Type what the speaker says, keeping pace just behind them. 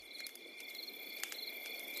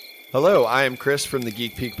Hello, I am Chris from the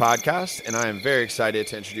Geek Peak podcast, and I am very excited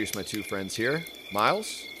to introduce my two friends here,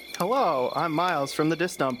 Miles Hello, I'm Miles from the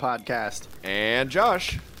Disdump podcast. and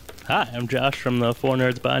Josh. Hi, I'm Josh from the Four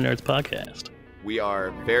Nerds by Nerds podcast. We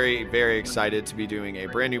are very, very excited to be doing a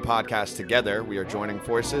brand new podcast together. We are joining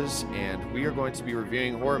forces, and we are going to be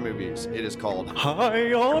reviewing horror movies. It is called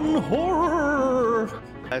High on Horror!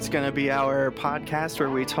 It's going to be our podcast where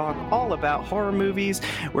we talk all about horror movies.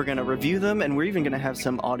 We're going to review them, and we're even going to have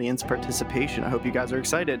some audience participation. I hope you guys are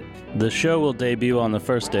excited. The show will debut on the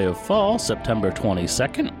first day of fall, September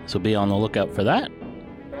 22nd, so be on the lookout for that.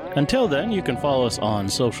 Until then, you can follow us on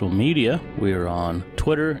social media. We are on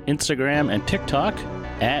Twitter, Instagram, and TikTok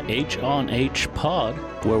at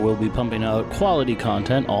HonHPod, where we'll be pumping out quality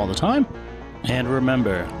content all the time. And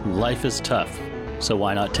remember, life is tough, so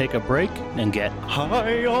why not take a break and get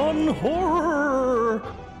high on horror?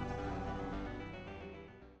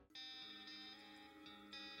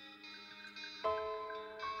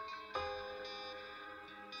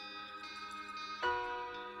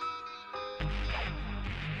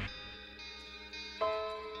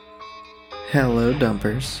 Hello,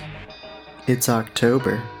 Dumpers. It's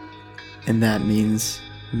October, and that means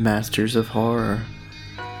Masters of Horror.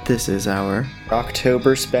 This is our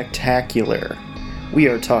October Spectacular. We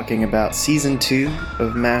are talking about Season 2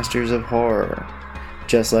 of Masters of Horror.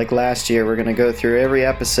 Just like last year, we're going to go through every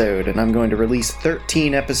episode, and I'm going to release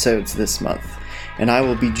 13 episodes this month. And I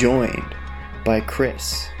will be joined by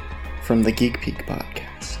Chris from the Geek Peak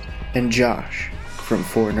podcast and Josh from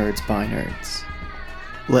Four Nerds by Nerds.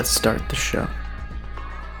 Let's start the show.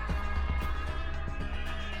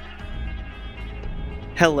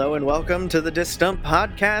 Hello and welcome to the Disdump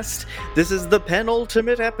podcast. This is the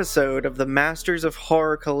penultimate episode of the Masters of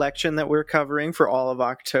Horror collection that we're covering for all of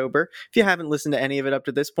October. If you haven't listened to any of it up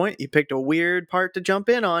to this point, you picked a weird part to jump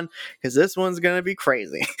in on, because this one's going to be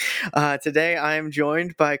crazy. Today I am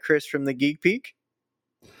joined by Chris from the Geek Peak.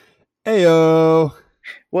 Heyo.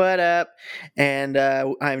 What up? And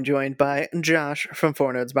I'm joined by Josh from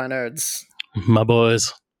Four Nerds by Nerds. My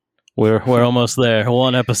boys, we're almost there.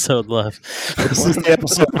 One episode left. This is the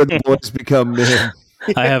episode where the boys become men.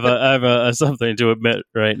 I have a something to admit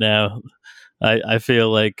right now. I feel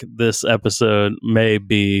like this episode may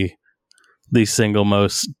be the single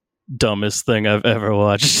most dumbest thing I've ever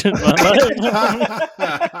watched in my life.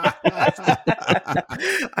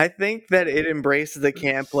 I think that it embraced the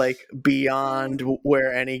camp like beyond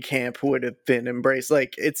where any camp would have been embraced.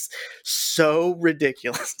 Like, it's so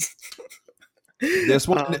ridiculous. This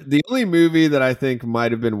one, the only movie that I think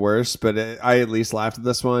might have been worse, but I at least laughed at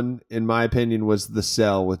this one, in my opinion, was The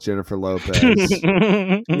Cell with Jennifer Lopez.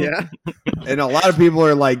 Yeah. And a lot of people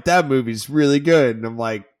are like, that movie's really good. And I'm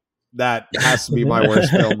like, that has to be my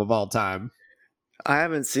worst film of all time. I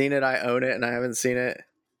haven't seen it. I own it, and I haven't seen it.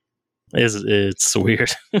 It's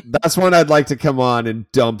weird. That's when I'd like to come on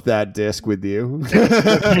and dump that disc with you. It's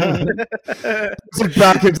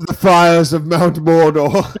back into the fires of Mount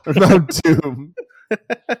Mordor, Mount Doom.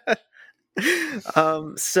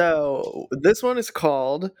 So this one is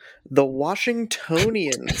called The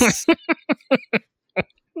Washingtonians.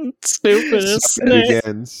 Stupid as So it snake.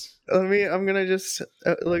 begins. I'm gonna just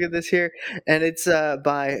look at this here, and it's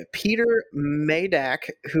by Peter Medak,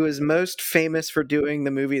 who is most famous for doing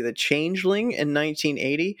the movie The Changeling in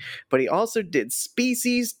 1980, but he also did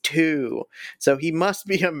Species 2, so he must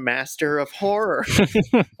be a master of horror.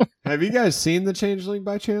 Have you guys seen The Changeling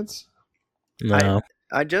by chance? No.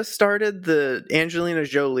 I just started the Angelina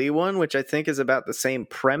Jolie one, which I think is about the same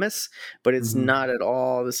premise, but it's not at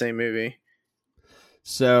all the same movie.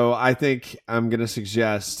 So I think I'm going to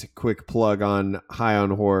suggest, quick plug on High on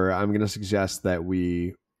Horror, I'm going to suggest that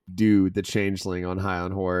we do The Changeling on High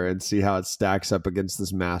on Horror and see how it stacks up against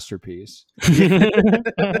this masterpiece.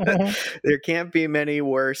 There can't be many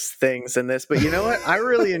worse things than this, but you know what? I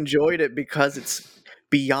really enjoyed it because it's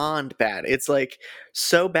beyond bad. It's like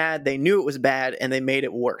so bad they knew it was bad and they made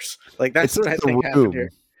it worse. Like that's It's what like I The think happened Room. here.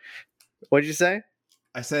 What'd you say?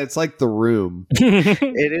 I said it's like The Room.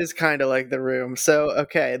 It is kind of like The Room. So,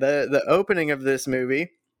 okay, the opening of this movie,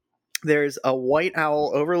 there's a white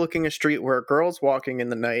owl overlooking a street where a girl's walking in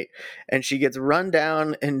the night, and she gets run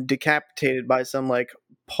down and decapitated by some, like,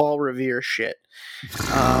 Paul Revere shit.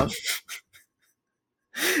 And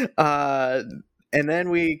then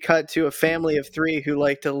we cut to a family of three who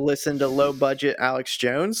like to listen to low-budget Alex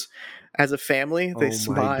Jones. As a family, they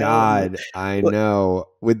smile. Oh my god, I know.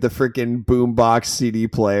 With the freaking boombox CD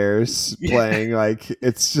players playing, like,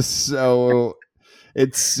 it's just so...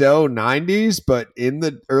 It's so 90s, but in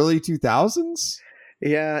the early 2000s?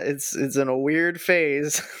 Yeah, it's in a weird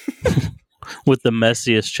phase. with the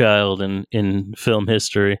messiest child in film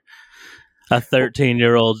history. A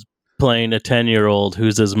 13-year-old playing a 10-year-old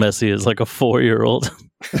who's as messy as like a 4-year-old.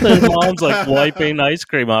 Their mom's like wiping ice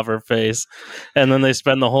cream off her face. And then they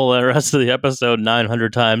spend the whole rest of the episode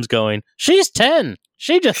 900 times going, she's 10.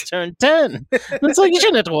 She just turned 10. And it's like, you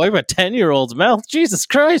shouldn't have to wipe a 10-year-old's mouth. Jesus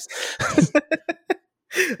Christ.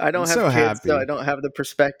 I don't have kids, so I don't have the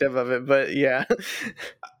perspective of it, but yeah.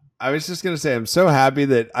 I was just going to say, I'm so happy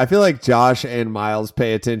that I feel like Josh and Miles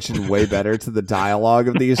pay attention way better to the dialogue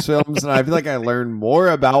of these films. And I feel like I learn more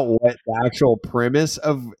about what the actual premise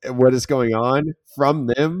of what is going on from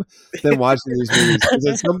them than watching these movies. Because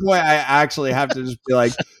at some point, I actually have to just be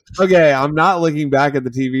like, okay, I'm not looking back at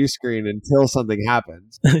the TV screen until something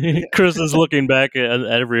happens. Chris is looking back at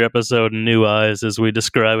every episode in new eyes as we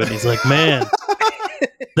describe it. He's like, man,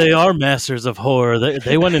 they are masters of horror.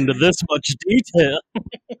 They went into this much detail.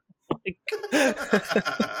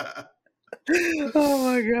 Oh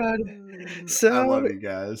my god! So I love you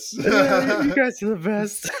guys. You guys are the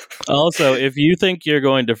best. Also, if you think you're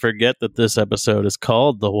going to forget that this episode is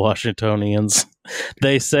called The Washingtonians,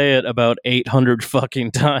 they say it about 800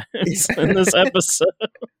 fucking times in this episode.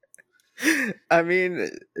 I mean,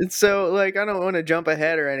 so like, I don't want to jump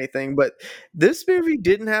ahead or anything, but this movie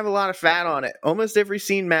didn't have a lot of fat on it. Almost every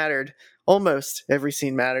scene mattered. There was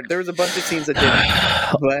a bunch of scenes that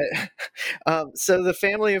didn't. But so the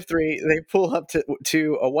family of three, they pull up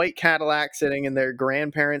to a white Cadillac sitting in their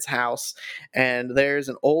grandparents' house, and there's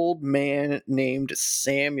an old man named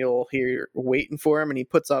Samuel here waiting for him, and he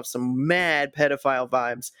puts off some mad pedophile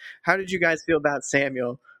vibes. How did you guys feel about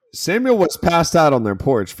Samuel? Samuel was passed out on their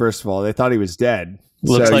porch, first of all. They thought he was dead.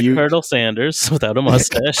 Looks like Colonel Sanders without a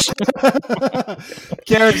mustache.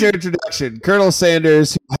 Character introduction. Colonel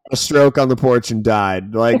Sanders who had a stroke on the porch and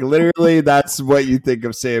died. Like, literally, that's what you think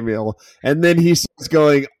of Samuel. And then he starts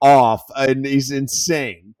going off, and he's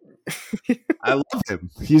insane. I love him.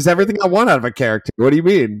 He's everything I want out of a character. What do you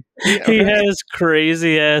mean? He has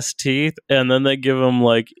crazy-ass teeth, and then they give him,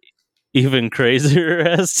 like, even crazier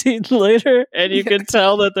ass teeth later, and you can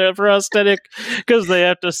tell that they're prosthetic because they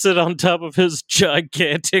have to sit on top of his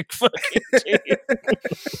gigantic fucking teeth.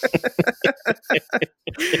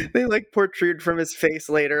 They like protrude from his face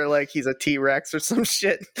later like he's a T-Rex or some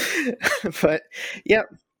shit. But yeah,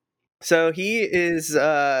 so he is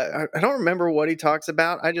I don't remember what he talks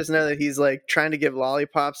about. I just know that he's like trying to give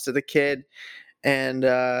lollipops to the kid, and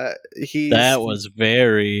that was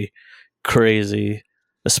very crazy.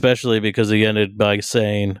 Especially because he ended by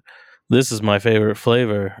saying, this is my favorite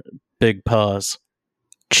flavor, big paws,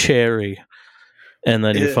 cherry. And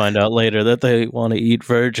then you find out later that they want to eat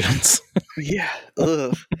virgins. Yeah.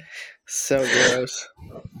 Ugh. So gross.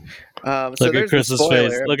 Look at Chris's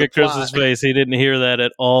face. Look at Chris's face. He didn't hear that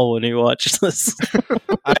at all when he watched this.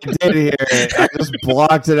 I did hear it. I just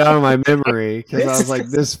blocked it out of my memory because I was like,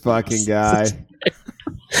 this fucking guy.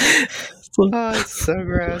 Oh, it's so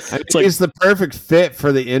gross. He's the perfect fit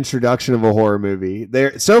for the introduction of a horror movie.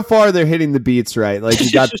 So far they're hitting the beats right. Like, you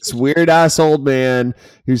got this weird ass old man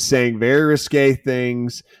who's saying very risque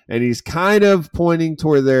things, and he's kind of pointing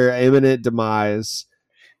toward their imminent demise,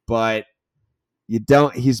 but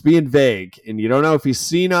he's being vague, and you don't know if he's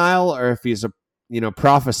senile or if he's a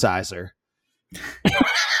prophesizer.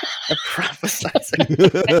 A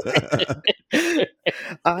prophesizer.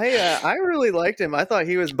 I really liked him. I thought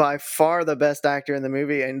he was by far the best actor in the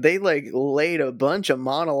movie, and they like laid a bunch of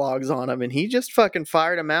monologues on him, and he just fucking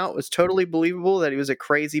fired him out. It was totally believable that he was a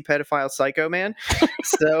crazy pedophile psycho man.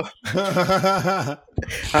 So I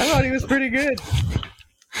thought he was pretty good.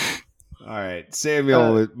 All right,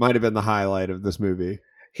 Samuel might have been the highlight of this movie.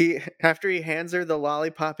 After he hands her the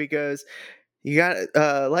lollipop, he goes, you got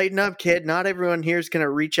to lighten up, kid. Not everyone here is going to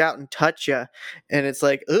reach out and touch you. And it's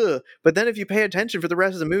like, ugh. But then if you pay attention for the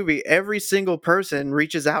rest of the movie, every single person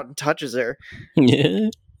reaches out and touches her. Yeah.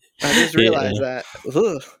 I just realized that.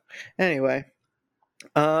 Ugh. Anyway.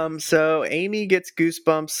 So Amy gets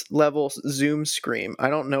goosebumps level Zoom scream.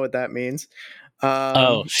 I don't know what that means.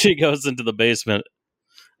 She goes into the basement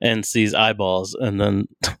and sees eyeballs, and then...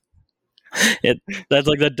 that's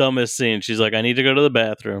like the dumbest scene. She's like, I need to go to the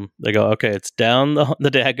bathroom. They go, okay, it's down the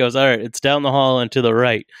dad goes, all right, it's down the hall and to the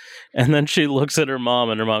right. And then she looks at her mom,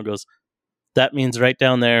 and her mom goes, that means right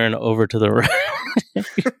down there and over to the right.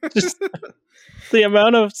 Just the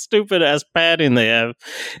amount of stupid ass padding they have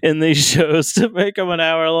in these shows to make them an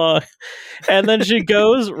hour long. And then she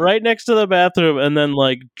goes right next to the bathroom and then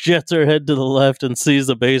like jets her head to the left and sees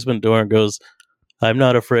the basement door and goes, I'm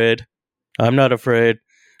not afraid, I'm not afraid,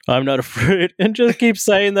 and just keeps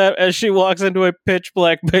saying that as she walks into a pitch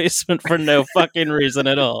black basement for no fucking reason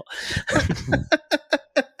at all.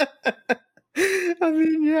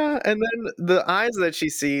 mean, yeah. And then the eyes that she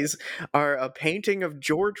sees are a painting of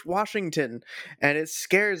George Washington, and it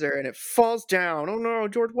scares her, and it falls down. Oh no,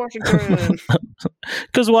 George Washington!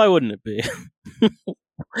 Because why wouldn't it be?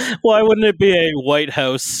 Why wouldn't it be a White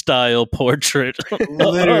House style portrait?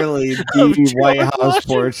 Literally the White House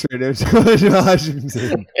portrait of George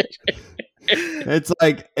Washington. It's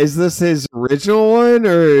like, is this his original one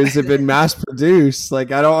or has it been mass produced?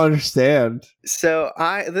 Like, I don't understand. So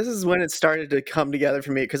this is when it started to come together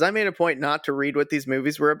for me, because I made a point not to read what these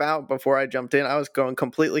movies were about before I jumped in. I was going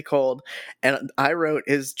completely cold, and I wrote,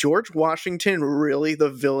 "Is George Washington really the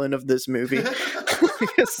villain of this movie?"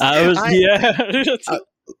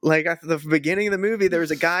 Like at the beginning of the movie, there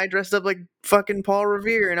was a guy dressed up like fucking Paul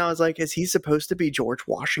Revere, and I was like, is he supposed to be George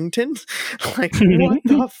Washington? Like, what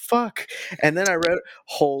the fuck? And then I wrote,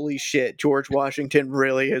 holy shit, George Washington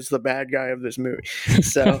really is the bad guy of this movie.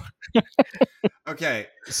 So okay,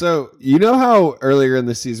 so you know how earlier in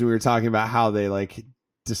the season we were talking about how they like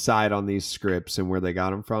decide on these scripts and where they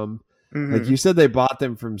got them from? mm-hmm. Like you said, they bought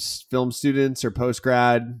them from film students or post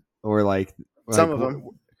grad, or like some of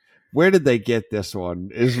them. Where did they get this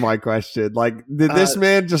one is my question. Like, did this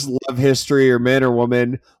man just love history, or man or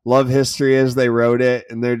woman love history as they wrote it?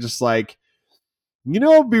 And they're just like, you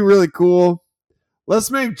know, it'd be really cool. Let's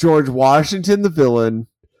make George Washington the villain.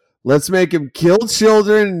 Let's make him kill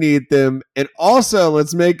children and eat them. And also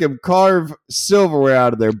let's make him carve silverware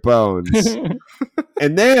out of their bones.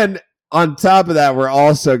 And then on top of that, we're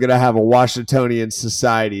also going to have a Washingtonian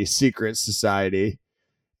society, secret society.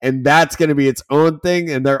 And that's going to be its own thing,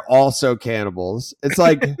 and they're also cannibals. It's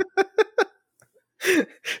like,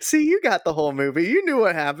 see, you got the whole movie. You knew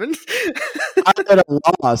what happened. I'm at a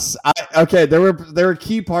loss. Okay, there were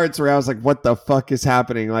key parts where I was like, "What the fuck is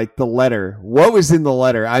happening?" Like the letter. What was in the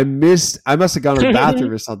letter? I must have gone to the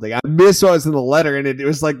bathroom or something. I missed what was in the letter, and it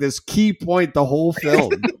was like this key point the whole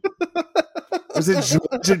film. Was it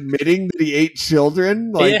George admitting that he ate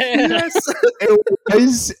children? Like, yes. It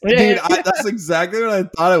was, dude. That's exactly what I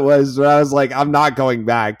thought it was. But I was like, I'm not going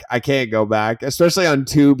back. I can't go back, especially on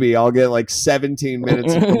Tubi. I'll get like 17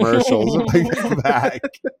 minutes of commercials if I go back.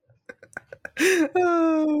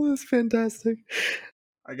 Oh, that's fantastic.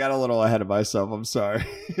 I got a little ahead of myself. I'm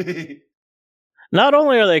sorry. Not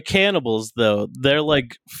only are they cannibals, though, they're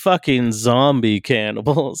like fucking zombie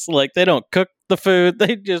cannibals. Like, they don't cook the food.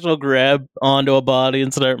 They just will grab onto a body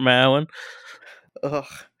and start mowing. Ugh,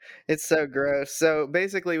 it's so gross. So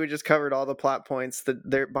basically, we just covered all the plot points.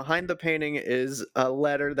 There behind the painting is a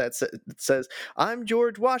letter that says, "I'm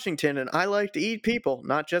George Washington, and I like to eat people,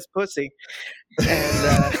 not just pussy."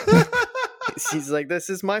 And she's like, "This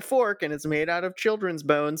is my fork, and it's made out of children's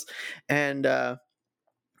bones." And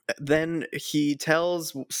then he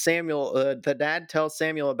tells Samuel, the dad tells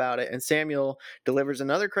Samuel about it, and Samuel delivers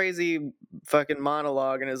another crazy fucking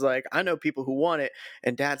monologue and is like, "I know people who want it."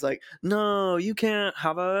 And dad's like, "No, you can't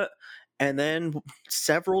have it." And then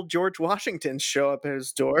several George Washingtons show up at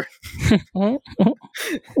his door.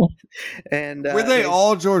 And were they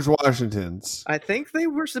all George Washingtons? I think they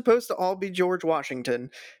were supposed to all be George Washington.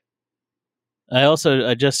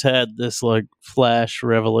 I just had this like flash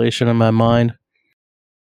revelation in my mind.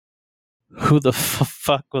 Who the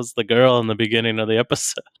fuck was the girl in the beginning of the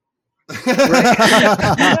episode?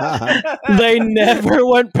 They never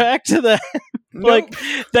went back to that. Nope. Like,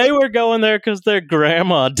 they were going there because their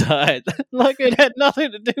grandma died. Like, it had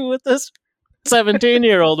nothing to do with this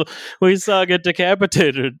 17-year-old we saw get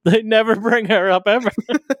decapitated. They never bring her up ever.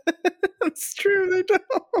 That's true, they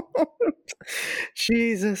don't.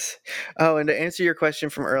 Jesus. Oh, and to answer your question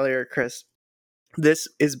from earlier, Chris, this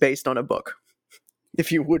is based on a book. If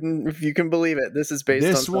you can believe it, this is based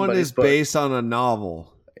on somebody's book. This one is based on a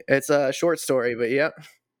novel. It's a short story, but yep.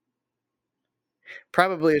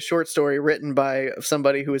 Probably a short story written by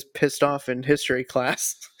somebody who was pissed off in history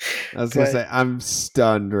class. I was going to say, I'm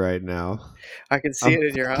stunned right now. I can see it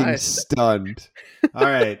in your eyes. Stunned. All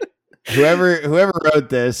right. Whoever wrote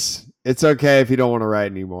this, it's okay if you don't want to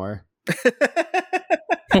write anymore.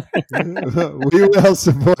 We will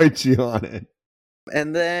support you on it.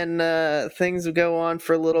 And then things would go on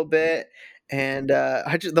for a little bit. And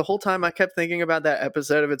the whole time I kept thinking about that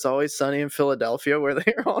episode of It's Always Sunny in Philadelphia where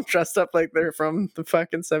they're all dressed up like they're from the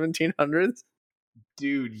fucking 1700s.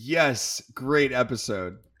 Dude, yes. Great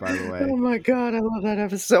episode, by the way. Oh my God, I love that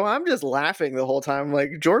episode. So I'm just laughing the whole time.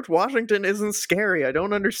 Like, George Washington isn't scary. I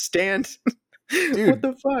don't understand. Dude, what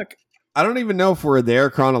the fuck? I don't even know if we're there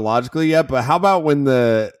chronologically yet, but how about when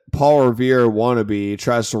the Paul Revere wannabe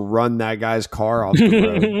tries to run that guy's car off the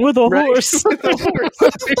road? With a horse. With a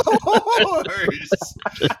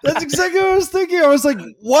horse. That's exactly what I was thinking. I was like,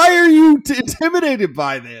 why are you intimidated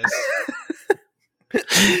by this?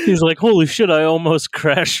 He's like, holy shit, I almost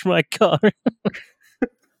crashed my car.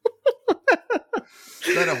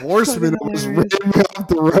 That a horseman almost ran me off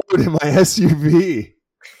the road in my SUV.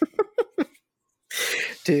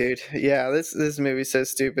 Dude, yeah, this movie's so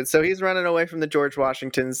stupid. So he's running away from the George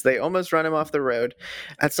Washingtons. They almost run him off the road.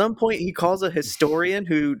 At some point, he calls a historian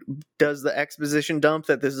who does the exposition dump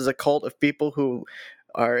that this is a cult of people who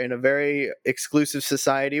are in a very exclusive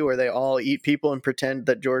society where they all eat people and pretend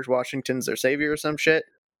that George Washington's their savior or some shit.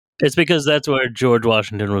 It's because that's where George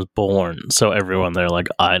Washington was born, so everyone there like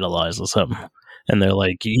idolizes him. And they're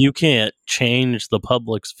like, you can't change the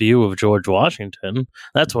public's view of George Washington.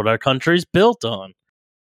 That's what our country's built on.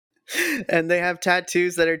 And they have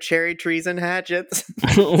tattoos that are cherry trees and hatchets.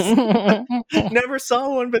 Never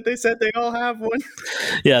saw one, but they said they all have one.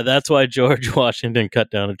 Yeah, that's why George Washington cut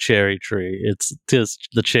down a cherry tree. It's just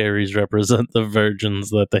the cherries represent the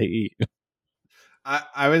virgins that they eat.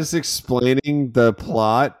 I was explaining the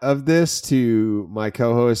plot of this to my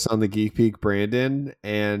co-host on the Geek Peak, Brandon,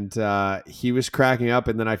 and he was cracking up,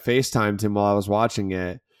 and then I FaceTimed him while I was watching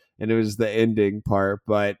it, and it was the ending part,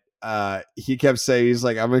 but he kept saying, he's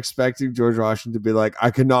like, I'm expecting George Washington to be like,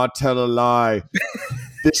 I cannot tell a lie.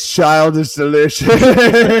 This child is delicious.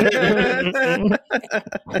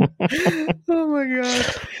 Oh my god.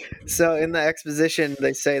 So in the exposition,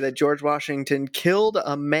 they say that George Washington killed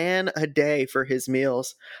a man a day for his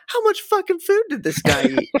meals. How much fucking food did this guy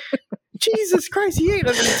eat? Jesus Christ, he ate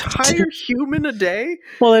an entire human a day?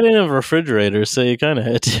 Well, they didn't have refrigerators, so you kind of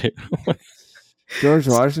had to. George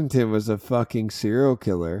Washington was a fucking serial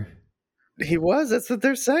killer. He was, that's what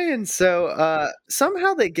they're saying. So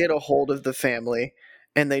somehow they get a hold of the family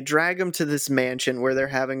and they drag him to this mansion where they're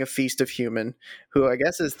having a feast of human, who I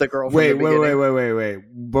guess is the girl from the beginning. Wait.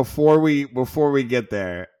 Before we get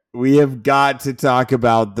there, we have got to talk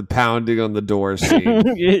about the pounding on the door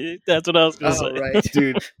scene. That's what I was going to say. Right.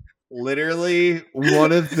 Dude, literally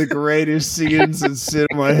one of the greatest scenes in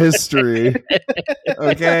cinema history.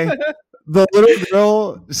 Okay? The little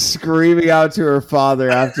girl screaming out to her father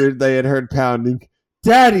after they had heard pounding,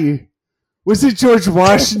 Daddy, was it George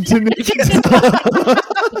Washington? I forgot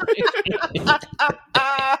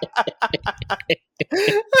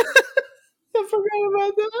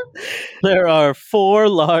about that. There are 4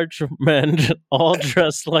 large men, all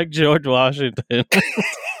dressed like George Washington.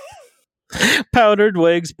 Powdered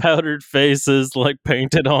wigs, powdered faces, like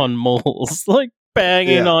painted on moles, like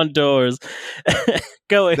banging on doors.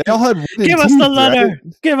 Going, they all had give us the letter. Right?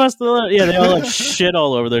 Give us the letter. Yeah, they all had shit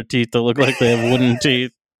all over their teeth that look like they have wooden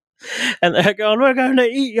teeth. And they're going, we're going to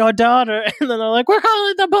eat your daughter. And then they're like, we're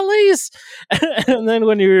calling the police. And then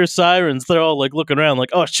when you hear sirens, they're all like looking around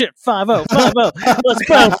like, oh shit, 5-0, 5-0. Let's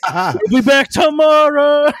go. We'll be back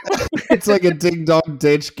tomorrow. It's like a ding dong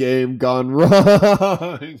ditch game gone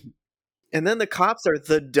wrong. And then the cops are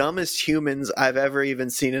the dumbest humans I've ever even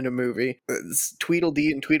seen in a movie. It's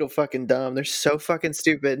Tweedledee and Tweedle fucking dumb. They're so fucking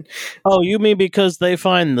stupid. Oh, you mean because they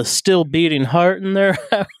find the still beating heart in their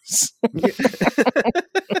house?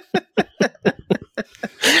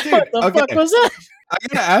 What the fuck was that? I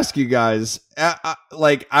gotta ask you guys,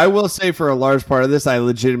 I will say for a large part of this, I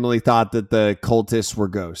legitimately thought that the cultists were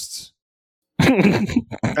ghosts.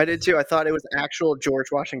 I did too. I thought it was actual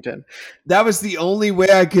George Washington. That was the only way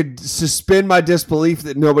I could suspend my disbelief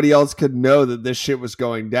that nobody else could know that this shit was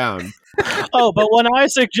going down. Oh, but when I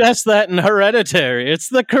suggest that in Hereditary, it's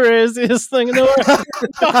the craziest thing in the world.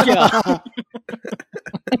 Fuck yeah.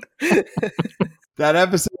 That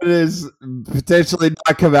episode is potentially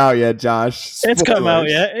not come out yet, Josh. It's come out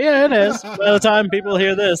yet. Yeah, it is. By the time people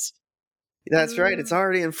hear this. That's right. It's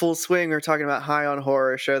already in full swing. We're talking about High on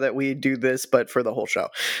Horror, a show that we do this, but for the whole show.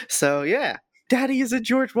 So, yeah. Daddy is a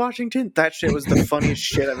George Washington. That shit was the funniest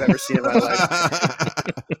shit I've ever seen in my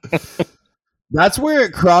life. That's where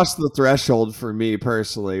it crossed the threshold for me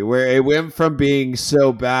personally, where it went from being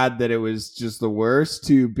so bad that it was just the worst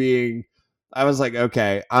to being, I was like,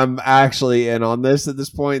 okay, I'm actually in on this at this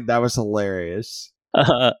point. That was hilarious.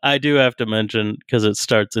 I do have to mention, because it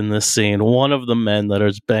starts in this scene, one of the men that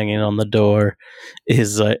is banging on the door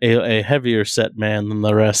is a heavier set man than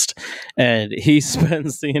the rest, and he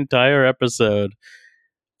spends the entire episode,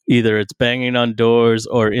 either it's banging on doors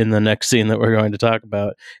or in the next scene that we're going to talk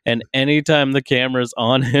about, and anytime the camera's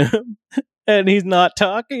on him and he's not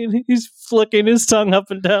talking, he's flicking his tongue up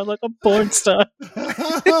and down like a porn star.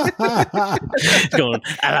 Going,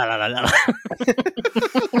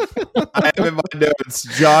 I have in my notes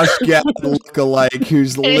Josh Gad lookalike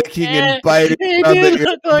who's licking and biting. He did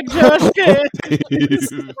look like Josh Gad.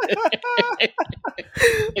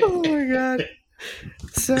 Oh my god.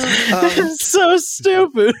 So so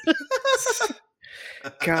stupid.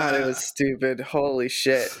 God, it was stupid. Holy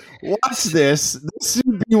shit. Watch this.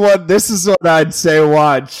 This is what I'd say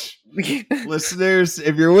watch. Listeners,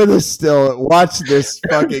 if you're with us still, watch this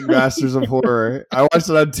fucking Masters of Horror. I watched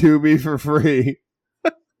it on Tubi for free.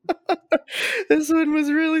 This one was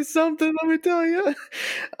really something, let me tell you.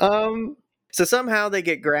 So somehow they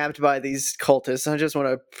get grabbed by these cultists. I just want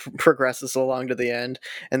to progress this along to the end.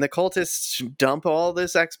 And the cultists dump all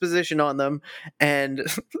this exposition on them. And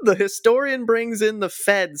the historian brings in the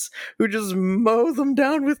feds, who just mow them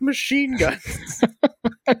down with machine guns.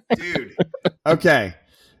 Dude. Okay.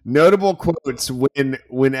 Notable quotes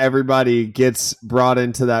when everybody gets brought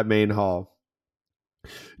into that main hall.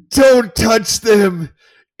 Don't touch them.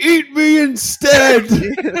 Eat me instead. Eat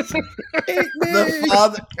me. The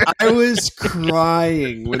father, I was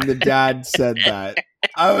crying when the dad said that.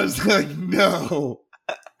 I was like, no,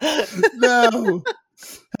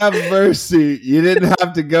 have mercy. You didn't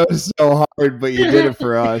have to go so hard, but you did it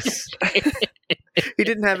for us. He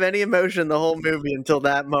didn't have any emotion the whole movie until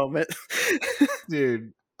that moment.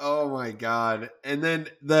 Dude. Oh my god. And then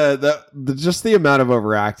the just the amount of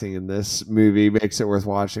overacting in this movie makes it worth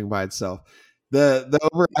watching by itself. The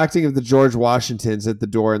overacting of the George Washingtons at the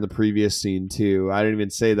door in the previous scene too. I didn't even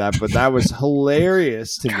say that, but that was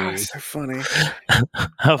hilarious to me. So funny.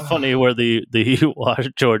 How funny were the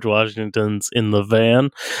George Washingtons in the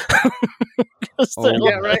van?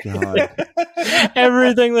 Oh right. God.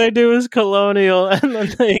 Everything they do is colonial, and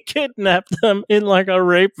then they kidnap them in like a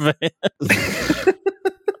rape van.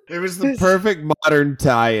 It was the perfect modern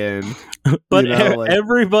tie-in. But you know,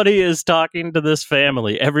 everybody is talking to this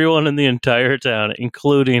family, everyone in the entire town,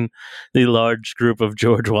 including the large group of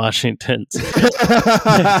George Washingtons. They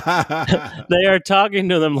are talking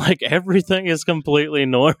to them like everything is completely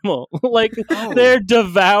normal. Like they're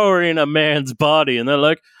devouring a man's body, and they're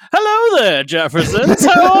like, "Hello there, Jeffersons.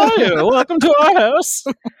 How are you? Welcome to our house."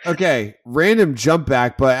 Okay, random jump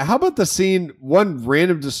back, but how about the scene? One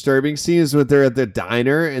random disturbing scene is when they're at the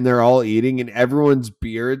diner and they're all eating, and everyone's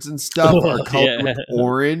beards and stuff are colored with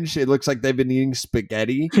orange. It looks like they've been eating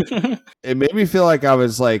spaghetti. It made me feel like I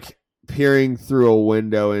was like peering through a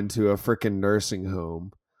window into a freaking nursing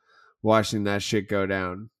home, watching that shit go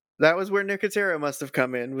down. That was where Nicotero must have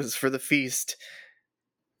come in, was for the feast.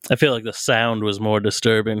 I feel like the sound was more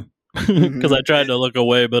disturbing because I tried to look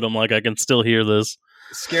away, but I'm like, I can still hear this.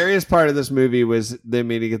 Scariest part of this movie was them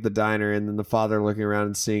meeting at the diner and then the father looking around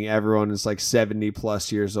and seeing everyone is like 70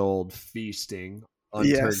 plus years old feasting on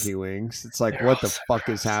turkey wings. It's like, what the fuck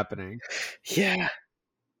is happening? Yeah.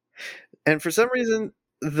 And for some reason,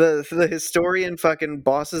 the historian fucking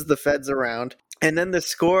bosses the feds around. And then the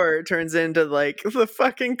score turns into like the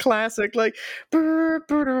fucking classic, like,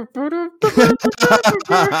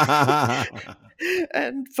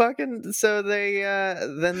 and fucking so they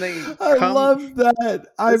then they. I love that.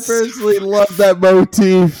 I personally love that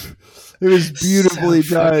motif. It was beautifully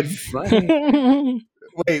done.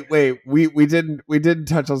 Wait. We didn't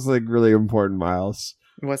touch on something really important, Miles.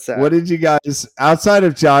 What's that? What did you guys, outside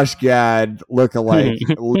of Josh Gad lookalike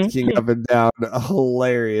leaking up and down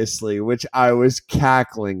hilariously, which I was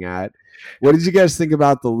cackling at, what did you guys think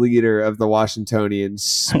about the leader of the Washingtonians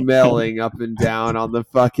smelling up and down on the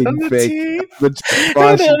fucking fake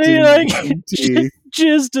Washington teeth?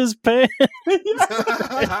 Jizzed his pants.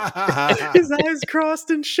 His eyes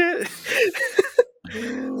crossed and shit.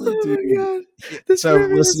 Oh my god! So,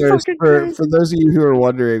 listeners, for those of you who are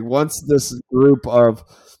wondering, once this group of,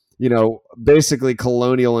 basically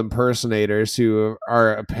colonial impersonators who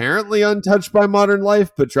are apparently untouched by modern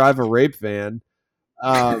life but drive a rape van,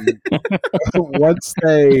 once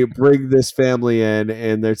they bring this family in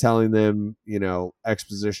and they're telling them,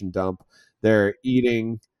 exposition dump, they're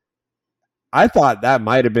eating. I thought that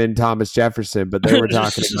might have been Thomas Jefferson, but they were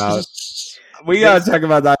talking about. We got to talk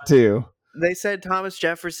about that too. They said Thomas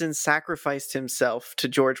Jefferson sacrificed himself to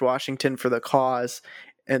George Washington for the cause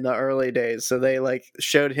in the early days. So they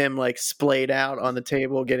showed him splayed out on the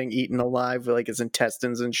table getting eaten alive with his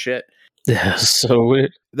intestines and shit. Yeah, so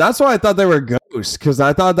weird. That's why I thought they were ghosts, because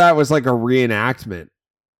I thought that was like a reenactment.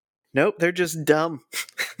 Nope, they're just dumb.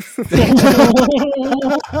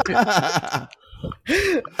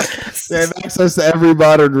 They have access to every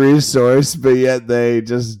modern resource, but yet they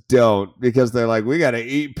just don't, because they're like, we got to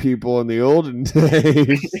eat people in the olden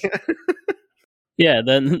days. Yeah,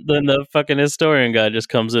 then the fucking historian guy just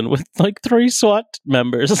comes in with 3 SWAT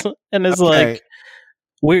members and is like,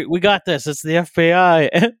 we got this, it's the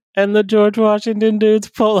FBI. And the George Washington dudes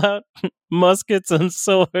pull out muskets and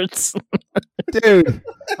swords. Dude,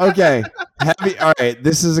 okay. All right,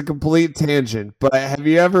 this is a complete tangent, but have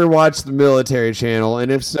you ever watched the Military Channel?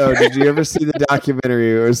 And if so, did you ever see the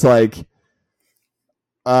documentary? It was like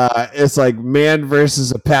it's like man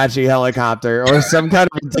versus Apache helicopter or some kind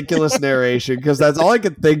of ridiculous narration, because that's all I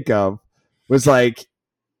could think of was like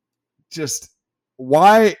just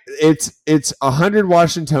why it's 100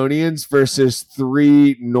 Washingtonians versus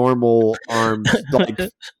 3 normal armed like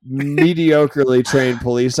mediocrely trained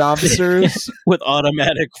police officers with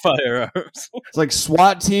automatic firearms. It's like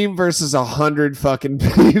SWAT team versus 100 fucking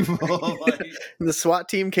people. Like, the SWAT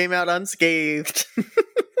team came out unscathed.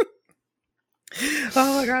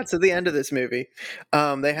 Oh my god. So the end of this movie,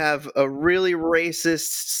 they have a really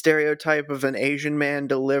racist stereotype of an Asian man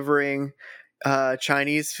delivering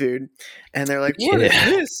Chinese food, and they're like, what is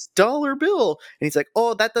this $1 bill? And he's like,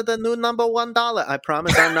 oh, that's the new number $1. I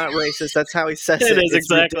promise I'm not racist. That's how he says it. It is It's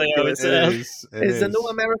exactly how it ridiculous. says. It's the new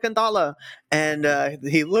American dollar. And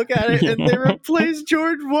he look at it, and they replace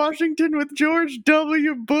George Washington with George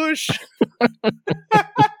W. Bush. And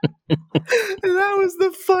that was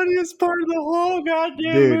the funniest part of the whole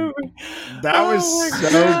goddamn movie. That was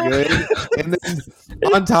so good. And then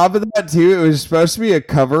on top of that, too, it was supposed to be a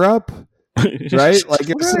cover-up. Right? Like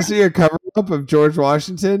it was supposed to be a cover up of George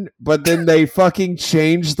Washington, but then they fucking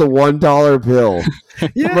changed the $1 bill.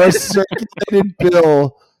 The most circulated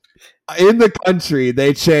bill in the country,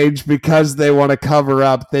 they changed because they want to cover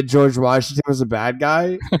up that George Washington was a bad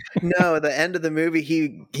guy. No, at the end of the movie,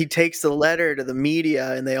 he takes the letter to the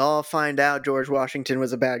media, and they all find out George Washington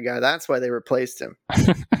was a bad guy. That's why they replaced him.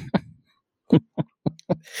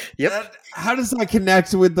 Yep. How does that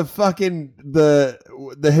connect with the fucking the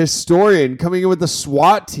historian coming in with the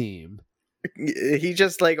SWAT team? He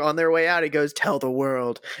just like on their way out, he goes, "Tell the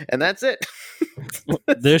world," and that's it.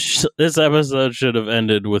 This episode should have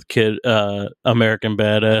ended with American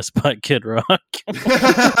Badass by Kid Rock.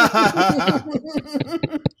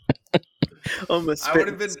 Almost. I would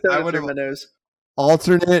have been. I would have. My nose.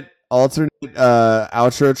 Alternate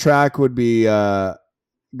outro track would be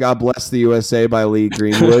 "God Bless the USA" by Lee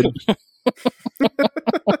Greenwood.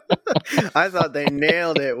 I thought they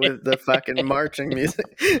nailed it with the fucking marching music.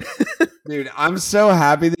 Dude, I'm so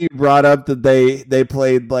happy that you brought up that they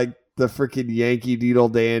played like the freaking Yankee Doodle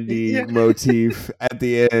Dandy motif at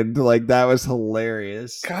the end. Like that was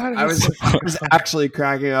hilarious. God, I was actually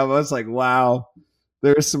cracking up. I was like, wow,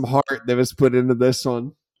 there was some heart that was put into this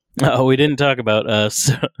one. Oh, we didn't talk about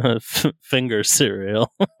finger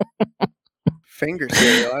cereal. Finger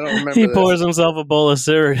cereal. I don't remember. He pours himself a bowl of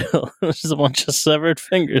cereal. There's a bunch of severed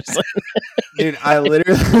fingers. Dude, I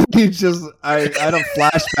literally just I had a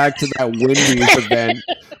flashback to that Wendy's event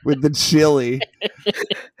with the chili.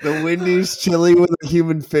 The Wendy's chili with a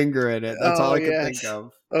human finger in it. That's all I could think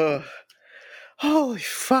of. Holy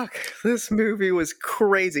fuck. This movie was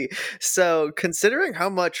crazy. So, considering how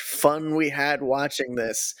much fun we had watching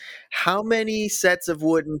this, how many sets of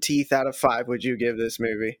wooden teeth out of 5 would you give this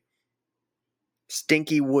movie?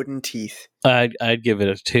 Stinky wooden teeth. I'd give it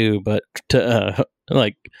a 2, but to,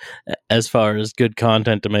 as far as good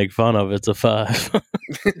content to make fun of, it's a 5.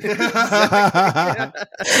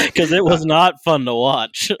 Because it was not fun to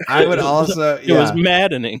watch. I would also. It was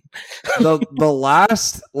maddening. The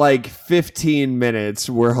last 15 minutes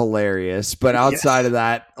were hilarious, but outside of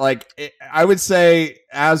that, I would say,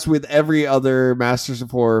 as with every other Masters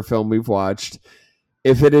of Horror film we've watched,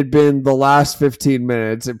 if it had been the last 15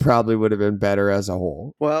 minutes, it probably would have been better as a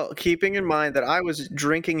whole. Well, keeping in mind that I was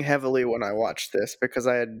drinking heavily when I watched this because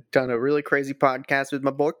I had done a really crazy podcast with my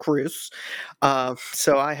boy Chris.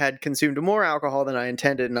 So I had consumed more alcohol than I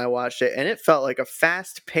intended, and I watched it, and it felt like a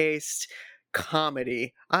fast-paced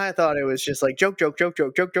comedy. I thought it was just like joke. So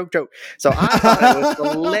I thought it was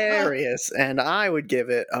hilarious, and I would give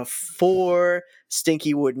it a 4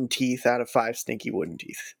 stinky wooden teeth out of 5 stinky wooden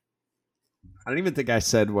teeth. I don't even think I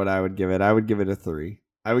said what I would give it. I would give it a 3.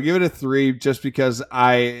 I would give it a 3 just because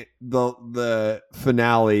the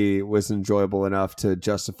finale was enjoyable enough to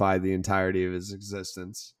justify the entirety of his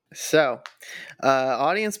existence. So,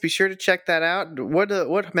 audience, be sure to check that out.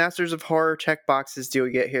 What Masters of Horror check boxes do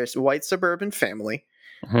we get here? So, white suburban family.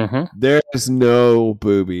 Mm-hmm. There's no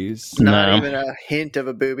boobies. Not even a hint of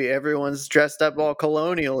a boobie. Everyone's dressed up all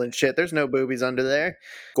colonial and shit. There's no boobies under there.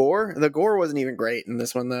 Gore? The gore wasn't even great in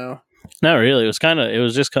this one, though. Not really. It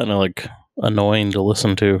was just kind of like annoying to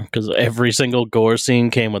listen to because every single gore scene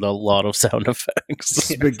came with a lot of sound effects.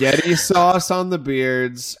 Spaghetti sauce on the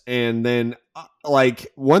beards, and then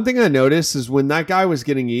one thing I noticed is when that guy was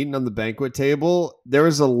getting eaten on the banquet table, there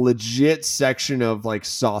was a legit section of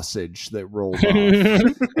sausage that rolled off,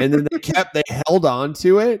 and then they held on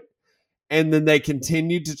to it, and then they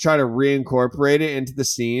continued to try to reincorporate it into the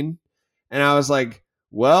scene, and I was like,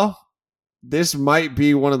 well, this might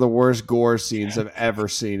be one of the worst gore scenes I've ever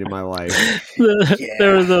seen in my life.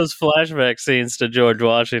 There were those flashback scenes to George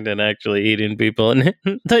Washington actually eating people, and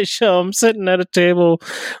they show him sitting at a table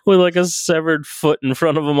with like a severed foot in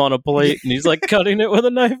front of him on a plate, and he's like cutting it with a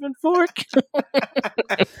knife and fork.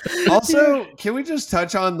 Also, can we just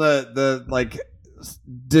touch on the like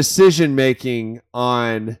decision making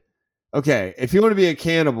on, okay, if you want to be a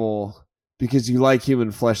cannibal because you like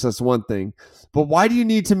human flesh, that's one thing. But why do you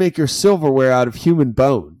need to make your silverware out of human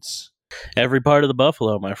bones? Every part of the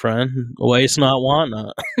buffalo, my friend. Waste not, want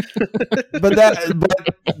not. But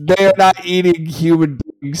they are not eating human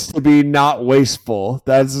beings to be not wasteful.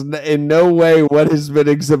 That's in no way what has been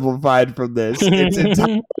exemplified from this. It's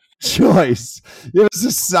entirely choice. You have a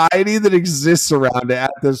society that exists around it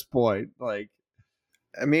at this point. Like,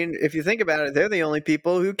 I mean, if you think about it, they're the only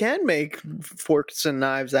people who can make forks and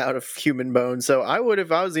knives out of human bones. So I would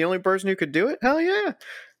if I was the only person who could do it. Hell yeah.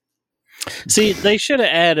 See, they should have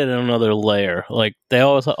added another layer. Like, they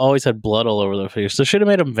always had blood all over their face. They should have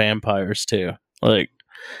made them vampires, too. Like,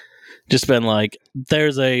 just been like,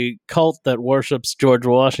 there's a cult that worships George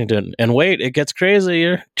Washington. And wait, it gets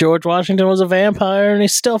crazier. George Washington was a vampire and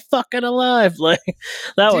he's still fucking alive. Like,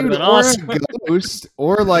 that would have been awesome. Or a ghost,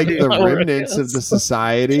 or like the remnants of the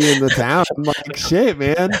society in the town. Like, shit,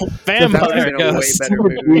 man. Vampire ghosts.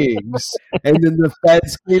 Beings. And then the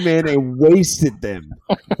feds came in and wasted them.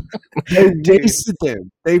 They wasted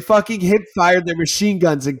them. They fucking hip fired their machine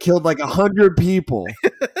guns and killed like 100 people.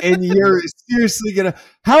 And you're seriously gonna?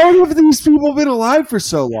 How have these people been alive for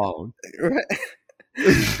so long? Right.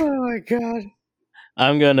 Oh my god!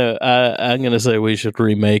 I'm gonna say we should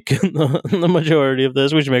remake the majority of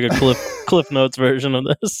this. We should make a Cliff Notes version of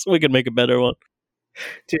this. We could make a better one.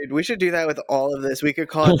 Dude, we should do that with all of this. We could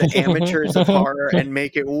call it the Amateurs of Horror and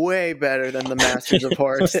make it way better than the Masters of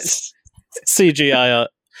Horror. CGI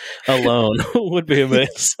alone would be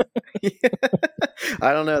amazing. Yeah.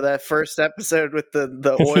 I don't know, that first episode with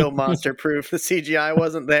the oil monster proof the CGI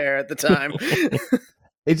wasn't there at the time.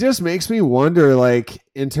 It just makes me wonder, like,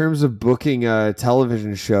 in terms of booking a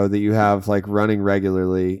television show that you have like running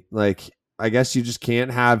regularly, like, I guess you just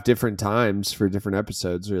can't have different times for different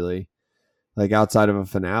episodes, really, like outside of a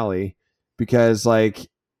finale, because like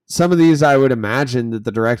some of these, I would imagine that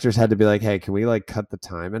the directors had to be like, hey, can we like cut the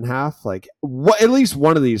time in half? Like, at least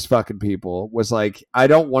one of these fucking people was like, I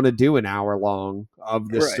don't want to do an hour long of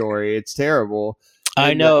this story. It's terrible.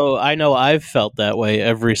 I know. I've felt that way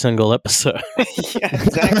every single episode. Yeah,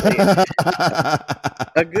 exactly.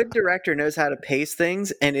 A good director knows how to pace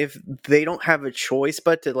things, and if they don't have a choice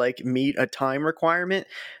but to like meet a time requirement,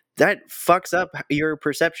 that fucks up your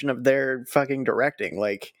perception of their fucking directing.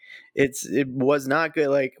 Like, it was not good.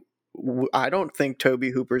 Like, I don't think Tobe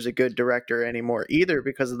Hooper's a good director anymore either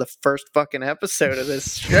because of the first fucking episode of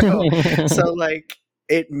this show. So like,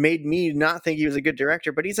 it made me not think he was a good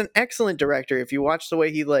director, but he's an excellent director. If you watch the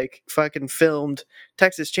way he like fucking filmed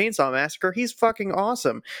Texas Chainsaw Massacre, he's fucking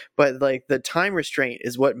awesome. But like, the time restraint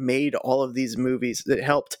is what made all of these movies, that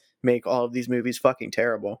helped make all of these movies fucking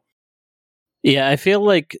terrible. Yeah, I feel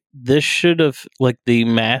like this should have, like, the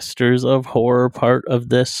Masters of Horror part of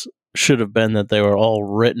this should have been that they were all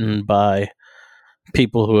written by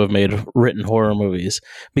people who have made written horror movies,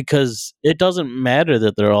 because it doesn't matter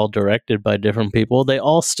that they're all directed by different people. They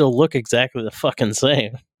all still look exactly the fucking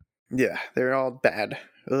same. Yeah, they're all bad.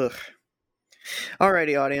 Ugh.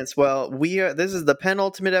 Alrighty, audience. Well, this is the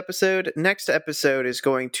penultimate episode. Next episode is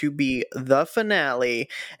going to be the finale,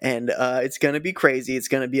 and it's going to be crazy. It's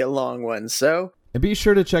going to be a long one. So, and be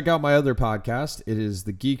sure to check out my other podcast. It is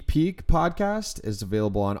the Geek Peak podcast. It's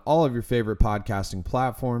available on all of your favorite podcasting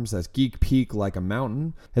platforms. That's Geek Peak like a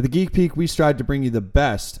mountain. At the Geek Peak, we strive to bring you the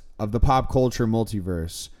best of the pop culture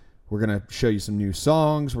multiverse. We're going to show you some new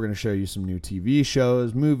songs. We're going to show you some new TV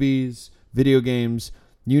shows, movies, video games.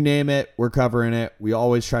 You name it, we're covering it. We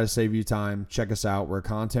always try to save you time. Check us out. We're a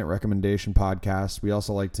content recommendation podcast. We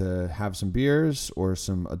also like to have some beers or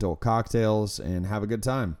some adult cocktails and have a good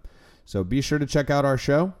time. So be sure to check out our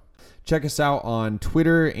show. Check us out on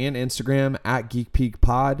Twitter and Instagram at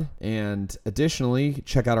GeekPeakPod. And additionally,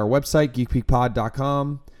 check out our website,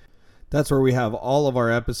 geekpeakpod.com. That's where we have all of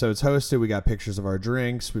our episodes hosted. We got pictures of our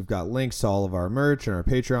drinks. We've got links to all of our merch and our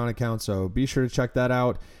Patreon account. So be sure to check that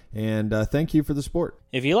out. And thank you for the support.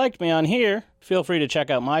 If you liked me on here, feel free to check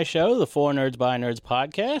out my show, the 4 Nerds by Nerds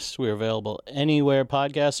podcast. We're available anywhere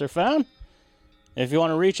podcasts are found. If you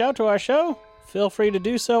want to reach out to our show, feel free to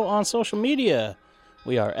do so on social media.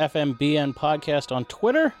 We are FMBN Podcast on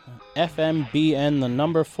Twitter, FMBN the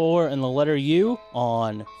number 4 and the letter U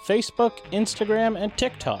on Facebook, Instagram, and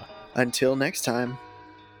TikTok. Until next time,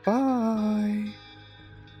 bye.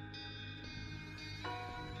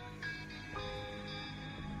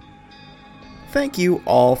 Thank you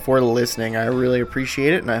all for listening. I really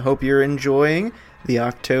appreciate it, and I hope you're enjoying the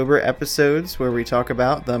October episodes where we talk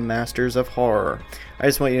about the Masters of Horror. I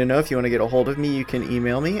just want you to know, if you want to get a hold of me, you can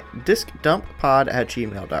email me,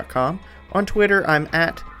 discdumppod@gmail.com. On Twitter, I'm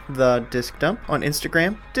at the Disc Dump. On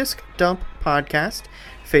Instagram, Disc Dump Podcast.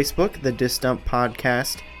 Facebook, the Disc Dump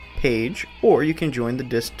Podcast page, or you can join the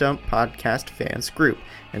Disc Dump Podcast fans group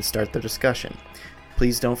and start the discussion.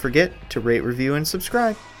 Please don't forget to rate, review, and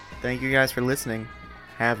subscribe. Thank you guys for listening.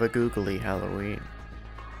 Have a googly Halloween.